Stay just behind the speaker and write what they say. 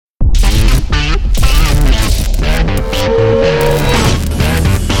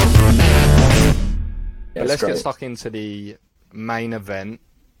let's get stuck into the main event.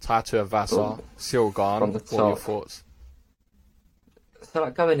 Taito Avasa, Cyril Gane. What are your thoughts? So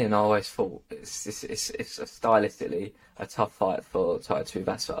like going in, I always thought it's stylistically a tough fight for Taito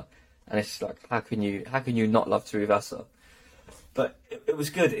Tuivasa, and it's like how can you not love Tuivasa? But it was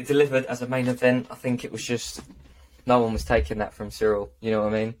good. It delivered as a main event. I think it was just no one was taking that from Cyril. You know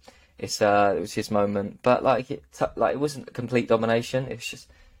what I mean? It was his moment, but it wasn't a complete domination. It's just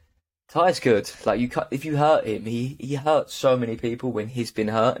Ty's good. If you hurt him, he hurts so many people when he's been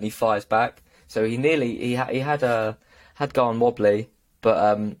hurt, and he fires back. So he had gone wobbly,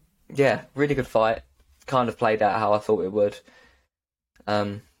 but yeah, really good fight. Kind of played out how I thought it would.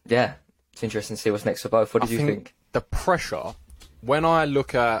 Yeah, it's interesting to see what's next for both. What did you think? The pressure. When I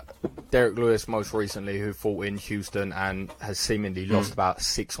look at Derek Lewis most recently, who fought in Houston and has seemingly lost about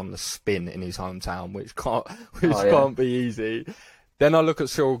 6 on the spin in his hometown, which can't be easy. Then I look at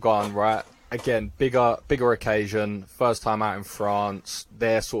Cyril Gane, right? Again, bigger occasion, first time out in France.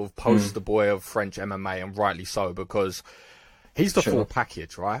 They're sort of poster boy of French MMA, and rightly so, because he's the full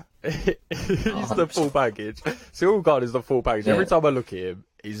package, right? He's the full package. Cyril Gane is the full package. Yeah. Every time I look at him,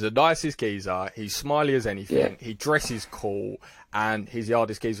 he's the nicest geezer. He's smiley as anything. Yeah. He dresses cool, and he's the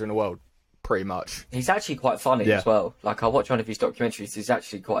hardest geezer in the world, pretty much. He's actually quite funny as well. I watch one of his documentaries. He's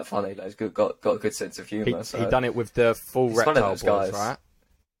actually quite funny. He's got a good sense of humour. He done it with the full reptile boys, right?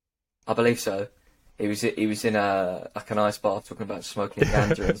 I believe so. He was in an ice bar talking about smoking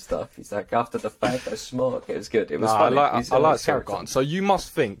ganja and stuff. He's like, after the fight, I smoke. It was good. It was funny. I like Cyril Gane. So you must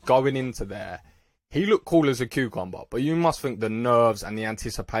think, going into there, he looked cool as a cucumber, but you must think the nerves and the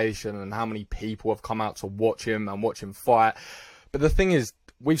anticipation and how many people have come out to watch him and watch him fight. But the thing is,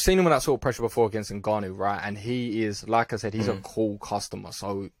 we've seen him with that sort of pressure before against Ngannou, right? And he is, like I said, he's a cool customer.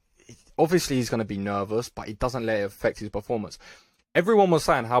 So obviously he's going to be nervous, but he doesn't let it affect his performance. Everyone was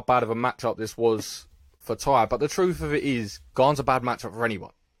saying how bad of a matchup this was for Ty, but the truth of it is, Gane's a bad matchup for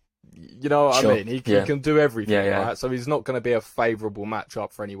anyone. You know what I mean? He can do everything, right? So he's not going to be a favourable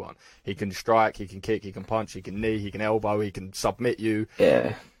matchup for anyone. He can strike, he can kick, he can punch, he can knee, he can elbow, he can submit you.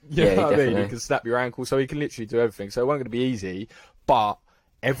 Yeah. You know what I mean? He can snap your ankle, so he can literally do everything. So it wasn't going to be easy, but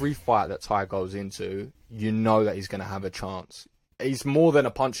every fight that Ty goes into, you know that he's going to have a chance. He's more than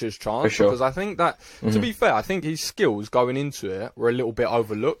a puncher's chance, because I think that, to be fair, I think his skills going into it were a little bit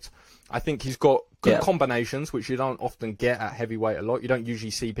overlooked. I think he's got good combinations, which you don't often get at heavyweight a lot. You don't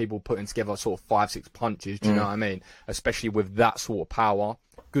usually see people putting together sort of 5-6 punches, do you know what I mean? Especially with that sort of power.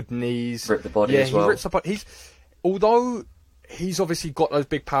 Good knees. Rip the body as well. He rips the body. Although he's obviously got those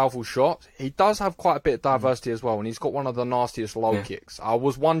big, powerful shots, he does have quite a bit of diversity as well, and he's got one of the nastiest low kicks. I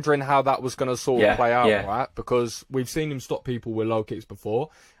was wondering how that was going to sort of play out, right? Because we've seen him stop people with low kicks before,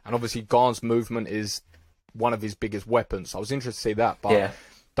 and obviously Gane's movement is one of his biggest weapons. So I was interested to see that, but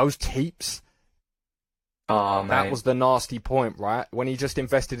those teeps, that was the nasty point, right? When he just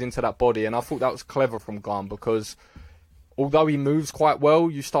invested into that body, and I thought that was clever from Gane, because although he moves quite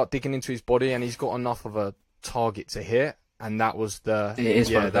well, you start digging into his body, and he's got enough of a target to hit. And that was the... It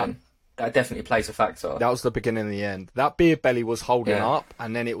is one of them. That definitely plays a factor. That was the beginning and the end. That beard belly was holding up,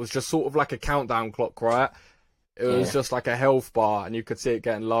 and then it was just sort of like a countdown clock, right? It was just like a health bar, and you could see it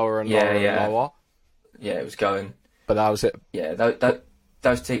getting lower and lower and lower. Yeah, it was going. But that was it. Yeah,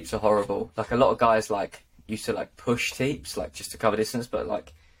 those teeps are horrible. A lot of guys used to push teeps, just to cover distance,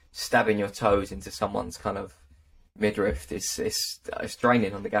 but stabbing your toes into someone's kind of midriff it's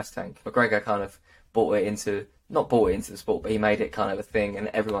draining on the gas tank. McGregor kind of not brought it into the sport, but he made it kind of a thing, and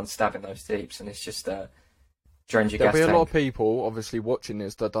everyone's stabbing those teeps, and it's just drains your gas tank. There'll be a lot of people, obviously, watching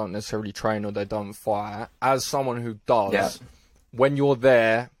this that don't necessarily train or they don't fight. As someone who does, when you're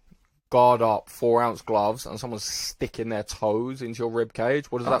there, guard up, 4-ounce gloves, and someone's sticking their toes into your rib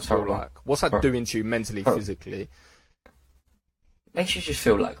cage, what does that feel like? What's that doing to you mentally, physically? Makes you just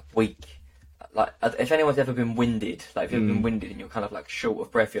feel weak. If anyone's ever been winded, if you've been winded and you're kind of short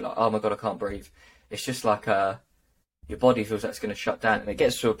of breath, you're like, oh my god, I can't breathe. It's just your body feels like it's going to shut down, and it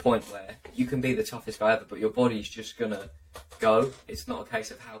gets to a point where you can be the toughest guy ever, but your body's just going to go. It's not a case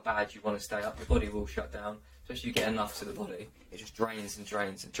of how bad you want to stay up. Your body will shut down, especially you get enough to the body. It just drains and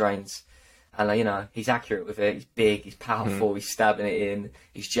drains and drains. And he's accurate with it. He's big, he's powerful, he's stabbing it in,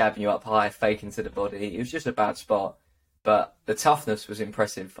 he's jabbing you up high, faking to the body. It was just a bad spot. But the toughness was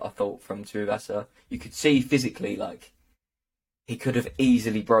impressive, I thought, from Tuivasa. You could see physically, he could have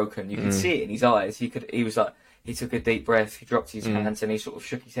easily broken. You could see it in his eyes. He took a deep breath, he dropped his hands, and he sort of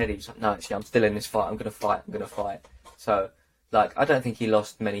shook his head. He was like, no, actually, I'm still in this fight. I'm going to fight. So, I don't think he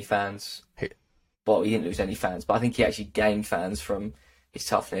lost many fans. Well, he didn't lose any fans, but I think he actually gained fans from his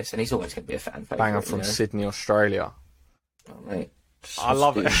toughness, and he's always going to be a fan favorite. Banger from Sydney, Australia. Oh, mate. I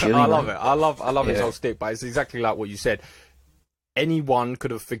love it. I love it. I love his Yeah. whole stick, but it's exactly like what you said. Anyone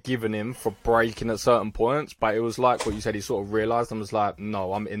could have forgiven him for breaking at certain points, but it was like what you said, he sort of realised and was like,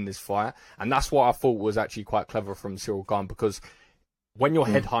 no, I'm in this fight. And that's what I thought was actually quite clever from Cyril Gane, because when you're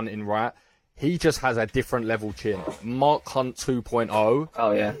headhunting, right, he just has a different level chin. Mark Hunt 2.0,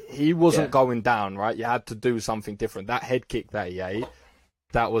 Oh yeah. he wasn't going down, right? You had to do something different. That head kick that he ate,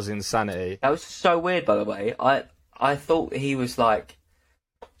 that was insanity. That was so weird, by the way. I thought he was like,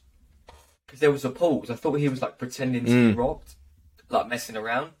 because there was a pause. I thought he was like pretending to be rocked, like messing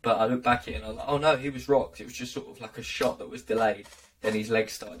around. But I looked back at it and I was like, oh no, he was rocked. It was just sort of like a shot that was delayed. Then his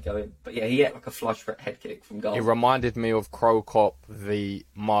legs started going. But yeah, he had like a flush head kick from Gane. It reminded me of Crow Cop v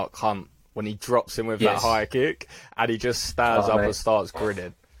Mark Hunt when he drops him with that high kick and he just stands up and starts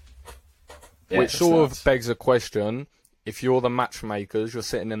grinning. Yeah, Which sort of begs a question. If you're the matchmakers, you're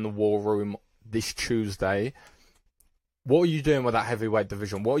sitting in the war room this Tuesday, what are you doing with that heavyweight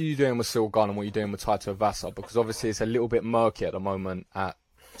division? What are you doing with Cyril Gane and what are you doing with Taito Vasa? Because obviously it's a little bit murky at the moment at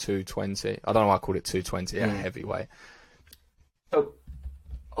 220. I don't know why I called it 220 at heavyweight. So,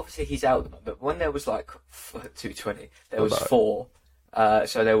 obviously he's out, but when there was like 220, there was four.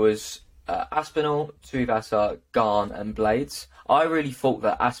 So there was Aspinall, Tuivasa, Gane, and Blades. I really thought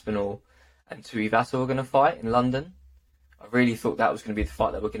that Aspinall and Tuivasa were going to fight in London. I really thought that was going to be the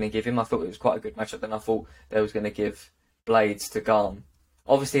fight that we're going to give him. I thought it was quite a good matchup. Then I thought they was going to give Blades to Gane.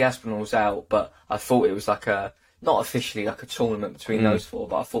 Obviously Aspinall's out, but I thought it was like not officially like a tournament between those four,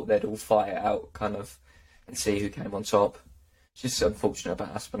 but I thought they'd all fight it out kind of and see who came on top. It's just unfortunate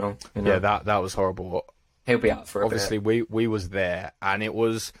about Aspinall. You know? Yeah, that was horrible. He'll be out for a Obviously, bit. we was there, and it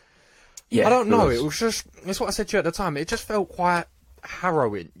was... Yeah, I don't know, it was just... It's what I said to you at the time. It just felt quite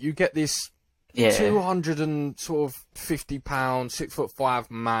harrowing. You get this 250-pound,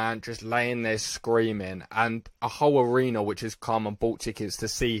 6'5" man just laying there screaming, and a whole arena which has come and bought tickets to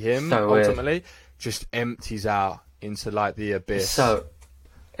see him, ultimately, just empties out into, like, the abyss.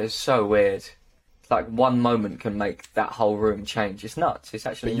 It's so weird. Like one moment can make that whole room change. It's nuts. It's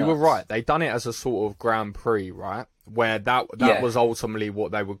actually. But you were right. They done it as a sort of Grand Prix, right? Where that was ultimately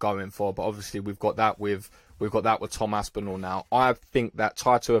what they were going for. But obviously we've got that with Tom Aspinall now. I think that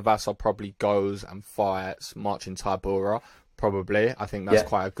Taito Ivasa probably goes and fights Marcin Tybura. Probably. I think that's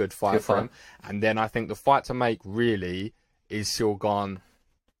quite a good fight for him. And then I think the fight to make really is Cyril Gane,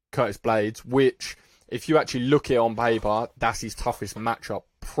 Curtis Blades, which if you actually look at it on paper, that's his toughest matchup.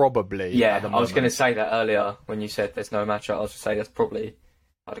 Probably. Yeah, I was going to say that earlier when you said there's no matchup. I was going to say that's probably.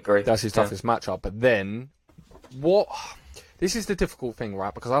 I'd agree. That's his toughest matchup. But then, this is the difficult thing,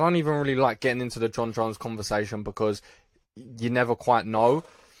 right? Because I don't even really like getting into the John Jones conversation because you never quite know.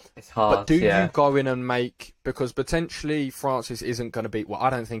 It's hard. But do you go in and make, because potentially Francis isn't going to be. Well,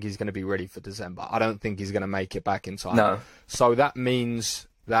 I don't think he's going to be ready for December. I don't think he's going to make it back in time. No. So that means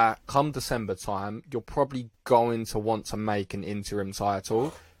that come December time, you're probably going to want to make an interim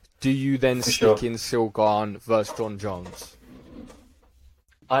title. Do you then stick in Cyril Gane versus John Jones?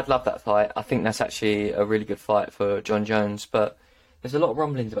 I'd love that fight. I think that's actually a really good fight for John Jones, but there's a lot of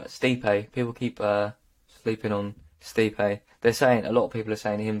rumblings about Stipe. People keep sleeping on Stipe. A lot of people are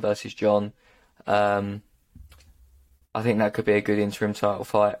saying him versus John. I think that could be a good interim title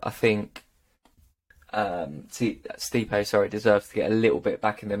fight. I think Stipe, deserves to get a little bit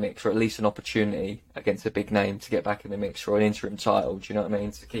back in the mix, or at least an opportunity against a big name to get back in the mix for an interim title. Do you know what I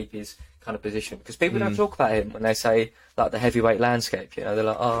mean? To keep his kind of position, because people don't talk about him when they say like the heavyweight landscape. You know, they're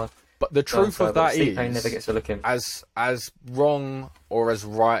like, oh. But the truth of that is, Stipe never gets a look in. As wrong or as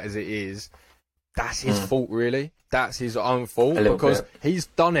right as it is, that's his fault, really. That's his own fault because he's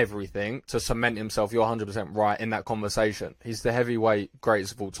done everything to cement himself. You're 100% right in that conversation. He's the heavyweight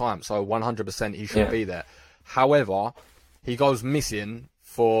greatest of all time, so 100% he should be there. However, he goes missing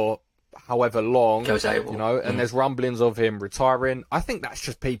for however long, and there's rumblings of him retiring. I think that's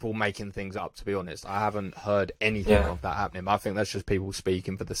just people making things up, to be honest. I haven't heard anything of that happening. I think that's just people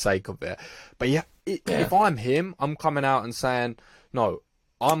speaking for the sake of it. But if I'm him, I'm coming out and saying, no,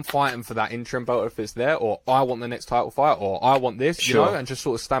 I'm fighting for that interim belt if it's there, or I want the next title fight, or I want this, you know, and just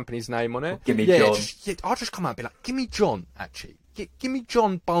sort of stamping his name on it. Give me John. I'll just come out and be like, give me John, actually. Give me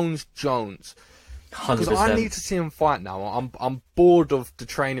John Bones Jones. 100%. Because I need to see him fight now. I'm bored of the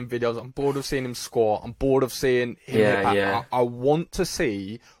training videos. I'm bored of seeing him score. I'm bored of seeing him. I want to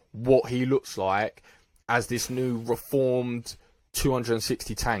see what he looks like as this new reformed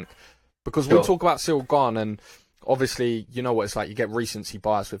 260 tank. Because we talk about Cyril Gane, and obviously, you know what it's like. You get recency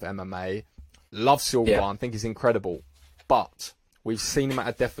bias with MMA. Love Cyril Gane. Think he's incredible. But we've seen him at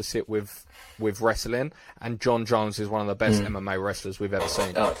a deficit with wrestling, and John Jones is one of the best MMA wrestlers we've ever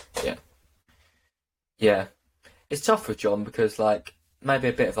seen. Oh, yeah. Yeah. it's tough with John because, like, maybe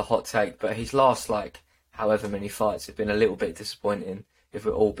a bit of a hot take, but his last, like, however many fights have been a little bit disappointing, if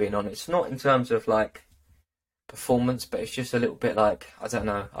we're all being honest. Not in terms of, like, performance, but it's just a little bit like, I don't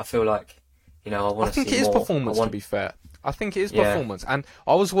know, I feel like, you know, I want to see more. I think it is performance, to be fair. I think it is performance. And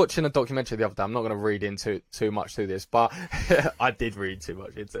I was watching a documentary the other day. I'm not going to read into too much to this, but I did read too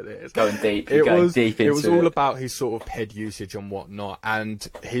much into this. Going deep. It was all about his sort of head usage and whatnot. And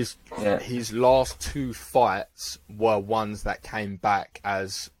his last 2 fights were ones that came back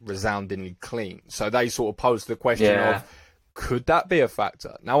as resoundingly clean. So they sort of posed the question of, could that be a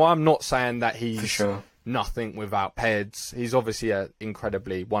factor? Now, I'm not saying that he's nothing without heads. He's obviously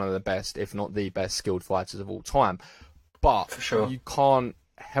incredibly one of the best, if not the best, skilled fighters of all time. But you can't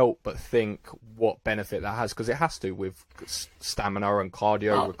help but think what benefit that has, because it has to with stamina and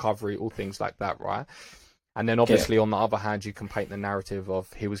cardio, recovery, all things like that, right? And then obviously on the other hand, you can paint the narrative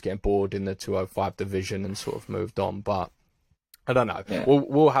of he was getting bored in the 205 division and sort of moved on. But I don't know. Yeah.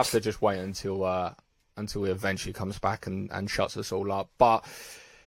 We'll have to just wait until he eventually comes back and shuts us all up. But